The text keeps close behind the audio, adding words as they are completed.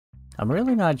I'm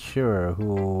really not sure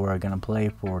who we're gonna play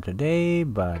for today,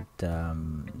 but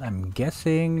I'm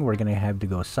guessing we're gonna have to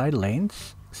go side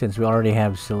lanes since we already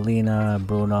have Selena,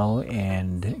 Bruno,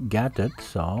 and Gatut.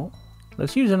 So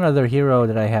let's use another hero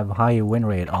that I have high win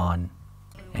rate on,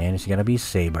 and it's gonna be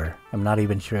Saber. I'm not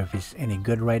even sure if he's any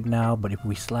good right now, but if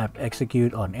we slap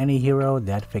execute on any hero,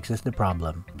 that fixes the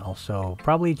problem. Also,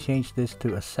 probably change this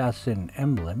to Assassin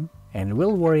Emblem, and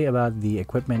we'll worry about the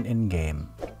equipment in game.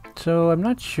 So I'm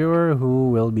not sure who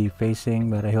we'll be facing,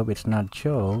 but I hope it's not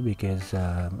Cho because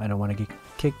I don't want to get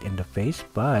kicked in the face.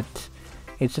 But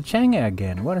it's a Chang'e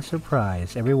again. What a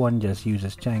surprise. Everyone just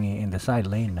uses Chang'e in the side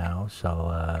lane now.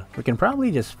 So we can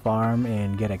probably just farm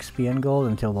and get XP and gold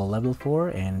until we're level 4,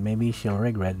 and maybe she'll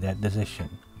regret that decision.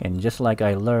 And just like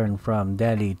I learned from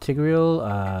Daddy Tigreal,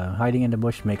 hiding in the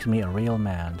bush makes me a real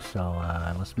man. So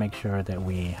let's make sure that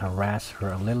we harass her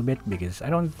a little bit, because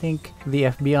I don't think the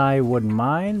FBI would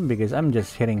mind, because I'm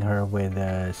just hitting her with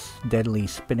deadly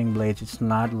spinning blades. It's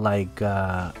not like,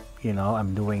 you know,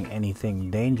 I'm doing anything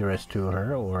dangerous to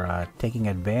her or taking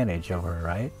advantage of her,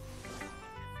 right?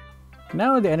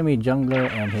 Now the enemy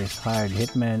jungler and his hired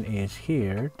hitman is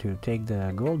here to take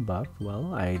the gold buff.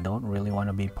 Well, I don't really want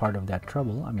to be part of that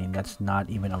trouble. I mean, that's not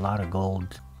even a lot of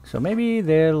gold. So maybe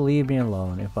they'll leave me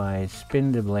alone if I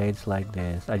spin the blades like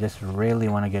this. I just really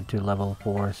want to get to level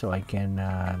 4 so I can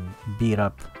beat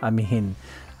up, I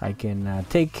can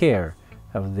take care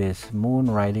of this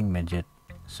moon riding midget.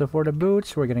 So for the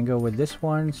boots, we're gonna go with this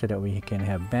one so that we can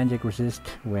have magic resist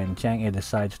when Chang'e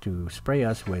decides to spray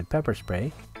us with pepper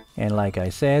spray. And like I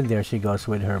said, there she goes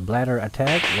with her bladder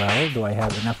attack. Well, do I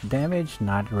have enough damage?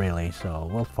 Not really, so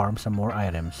we'll farm some more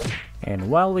items.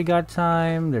 And while we got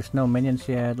time, there's no minions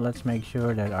yet, let's make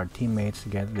sure that our teammates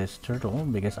get this turtle,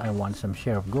 because I want some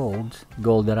share of gold.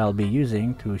 Gold that I'll be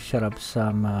using to shut up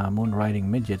some moon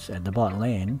riding midgets at the bot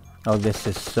lane. Oh, this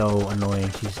is so annoying.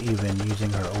 She's even using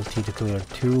her ulti to clear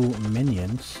 2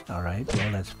 minions. Alright,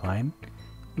 well that's fine.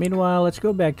 Meanwhile, let's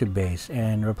go back to base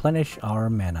and replenish our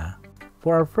mana.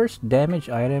 For our first damage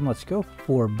item, let's go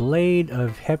for Blade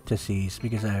of Heptases,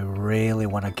 because I really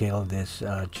want to kill this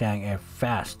Chang'e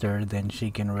faster than she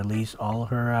can release all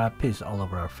her piss all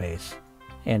over our face.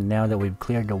 And now that we've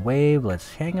cleared the wave,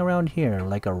 let's hang around here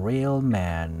like a real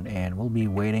man, and we'll be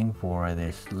waiting for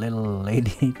this little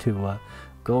lady to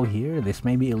go here. This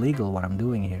may be illegal what I'm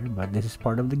doing here, but this is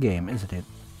part of the game, isn't it?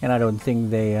 And I don't think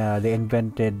they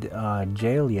invented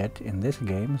jail yet in this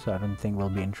game, so I don't think we'll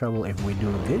be in trouble if we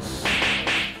do this.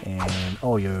 And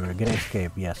oh, you're gonna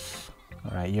escape, yes.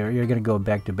 Alright, you're gonna go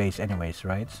back to base anyways,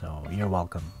 right? So you're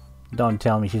welcome. Don't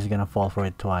tell me she's gonna fall for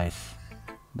it twice.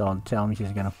 Don't tell me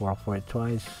she's gonna fall for it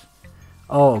twice.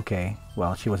 Oh, okay.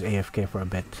 Well, she was AFK for a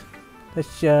bit.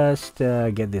 Let's just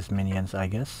get these minions, I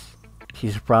guess.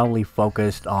 She's probably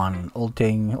focused on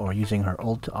ulting or using her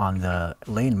ult on the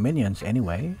lane minions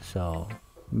anyway, so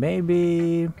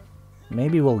maybe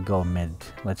we'll go mid.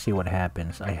 Let's see what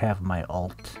happens. I have my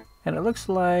ult. And it looks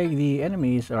like the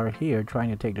enemies are here trying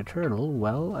to take the turtle.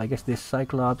 Well, I guess this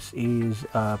Cyclops is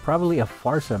probably a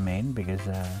Farsa main, because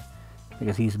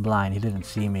he's blind. He didn't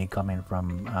see me coming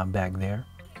from back there.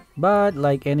 But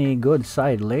like any good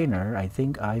side laner, I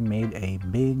think I made a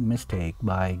big mistake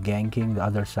by ganking the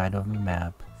other side of the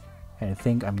map. And I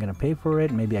think I'm gonna pay for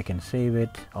it. Maybe I can save it.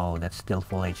 Oh, that's still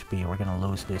full HP. We're gonna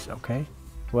lose this, okay?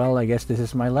 Well, I guess this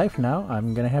is my life now.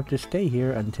 I'm gonna have to stay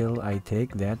here until I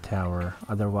take that tower.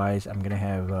 Otherwise, I'm gonna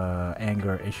have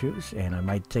anger issues, and I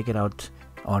might take it out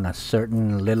on a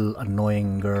certain little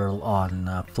annoying girl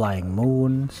on Flying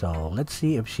Moon. So let's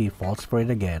see if she falls for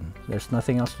it again. There's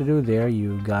nothing else to do there.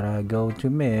 You gotta go to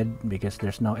mid because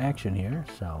there's no action here.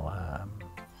 So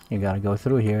you gotta go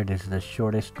through here. This is the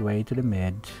shortest way to the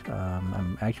mid.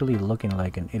 I'm actually looking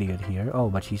like an idiot here. Oh,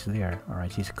 but she's there.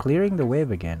 Alright, she's clearing the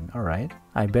wave again. Alright.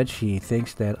 I bet she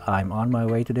thinks that I'm on my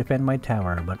way to defend my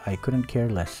tower, but I couldn't care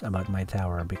less about my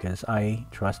tower because I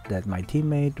trust that my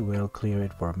teammate will clear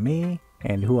it for me.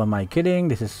 And who am I kidding?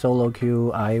 This is solo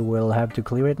queue. I will have to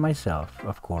clear it myself,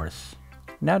 of course.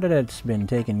 Now that it's been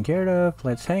taken care of,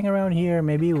 let's hang around here.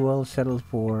 Maybe we'll settle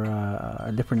for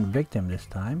a different victim this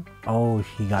time. Oh,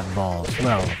 he got balls.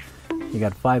 Well, he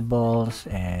got 5 balls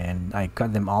and I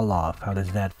cut them all off. How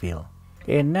does that feel?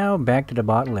 And now back to the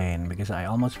bot lane, because I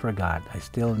almost forgot. I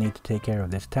still need to take care of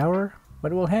this tower.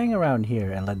 But we'll hang around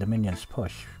here and let the minions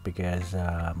push, because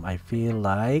I feel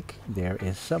like there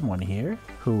is someone here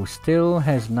who still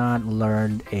has not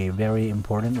learned a very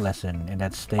important lesson, and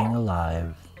that's staying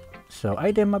alive. So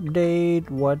item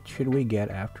update, what should we get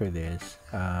after this?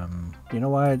 You know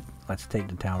what? Let's take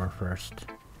the tower first.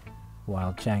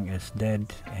 While Chang is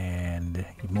dead, and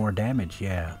more damage,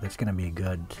 yeah, that's gonna be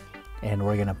good. And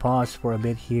we're gonna pause for a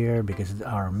bit here because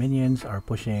our minions are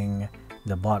pushing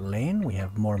the bot lane. We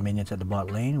have more minions at the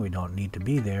bot lane. We don't need to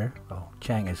be there. Oh,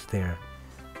 Chang is there.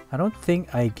 I don't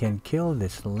think I can kill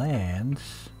this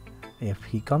Lance. If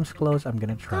he comes close, I'm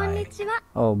gonna try.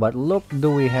 Oh, but look, do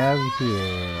we have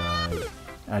here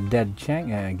a dead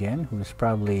Chang again, who's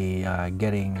probably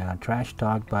getting trash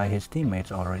talked by his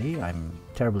teammates already. I'm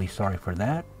terribly sorry for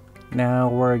that. Now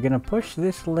we're gonna push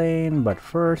this lane, but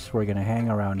first we're gonna hang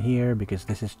around here because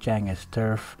this is Chang's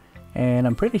turf, and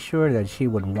I'm pretty sure that she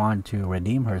would want to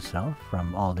redeem herself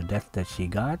from all the death that she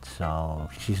got, so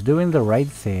she's doing the right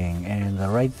thing, and the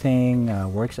right thing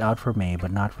works out for me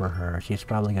but not for her. She's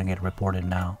probably gonna get reported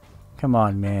now. Come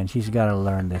on, man, she's gotta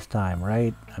learn this time,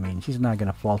 right? I mean, she's not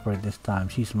gonna fall for it this time.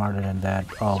 She's smarter than that.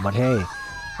 Oh, but hey,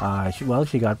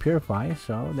 she got Purify,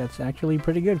 so that's actually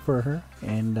pretty good for her.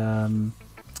 And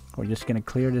we're just gonna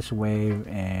clear this wave,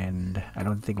 and I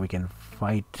don't think we can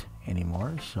fight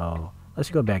anymore, so let's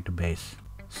go back to base.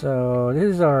 So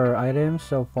this is our items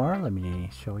so far. Let me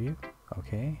show you.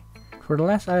 Okay, for the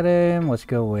last item, let's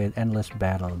go with Endless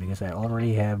Battle because I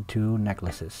already have 2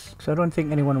 necklaces. So I don't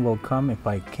think anyone will come if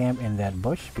I camp in that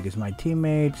bush because my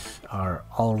teammates are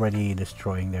already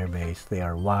destroying their base. They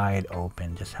are wide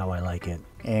open, just how I like it.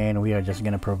 And we are just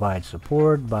gonna provide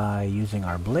support by using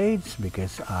our blades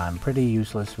because I'm pretty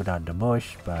useless without the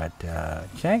bush. But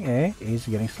Chang'e is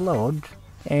getting slowed.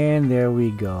 And there we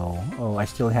go. Oh, I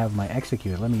still have my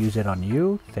execute. Let me use it on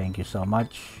you. Thank you so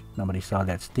much. Nobody saw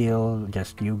that steal,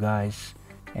 just you guys.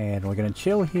 And we're gonna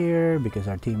chill here because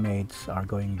our teammates are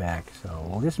going back. So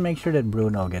we'll just make sure that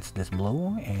Bruno gets this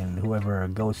blue, and whoever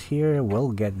goes here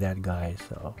will get that guy.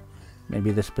 So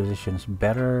maybe this position's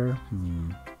better.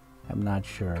 I'm not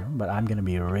sure, but I'm gonna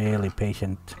be really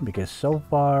patient because so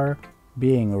far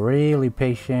being really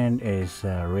patient is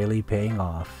really paying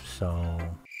off. So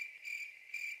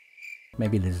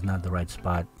maybe this is not the right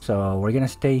spot. So we're gonna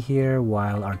stay here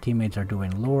while our teammates are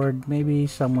doing Lord. Maybe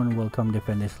someone will come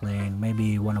defend this lane.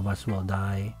 Maybe one of us will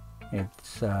die.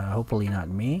 It's hopefully not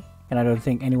me. And I don't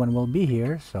think anyone will be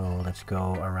here. So let's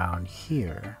go around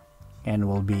here. And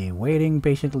we'll be waiting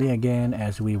patiently again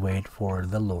as we wait for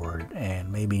the Lord.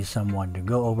 And maybe someone to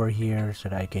go over here so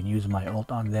that I can use my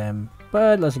ult on them.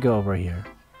 But let's go over here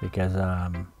because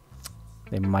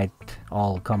they might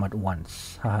all come at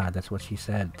once. Haha, that's what she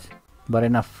said. But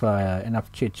enough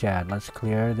chit chat. Let's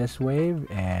clear this wave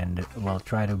and we'll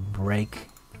try to break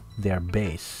their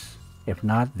base. If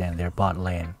not, then their bot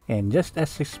lane. And just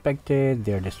as expected,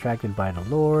 they're distracted by the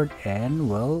Lord and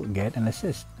will get an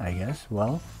assist, I guess.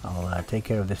 Well, I'll take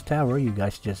care of this tower. You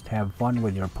guys just have fun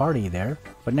with your party there.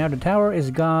 But now the tower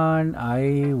is gone,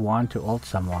 I want to ult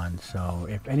someone. So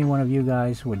if any one of you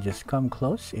guys would just come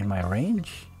close in my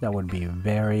range, that would be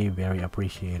very, very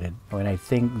appreciated. And I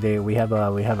think we have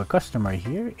a customer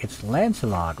here. It's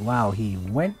Lancelot. Wow, he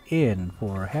went in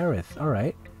for Harith. All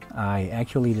right. I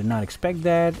actually did not expect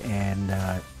that, and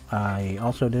I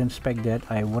also didn't expect that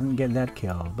I wouldn't get that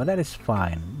kill, but that is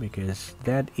fine because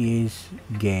that is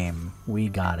game. We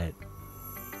got it.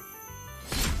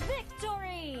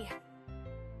 Victory!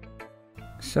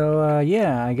 So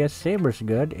yeah, I guess Saber's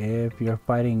good if you're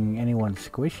fighting anyone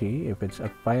squishy. If it's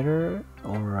a fighter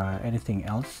or anything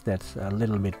else that's a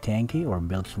little bit tanky or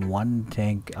builds one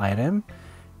tank item,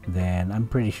 then I'm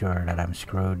pretty sure that I'm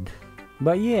screwed.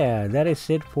 But yeah, that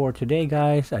is it for today,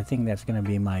 guys. I think that's gonna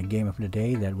be my game of the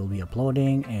day that will be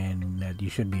uploading and that you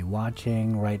should be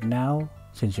watching right now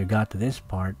since you got to this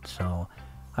part. So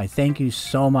I thank you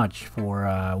so much for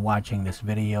watching this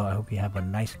video. I hope you have a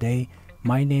nice day.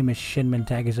 My name is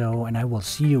ShinmenTakezo, and I will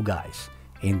see you guys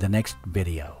in the next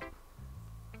video.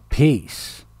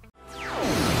 Peace.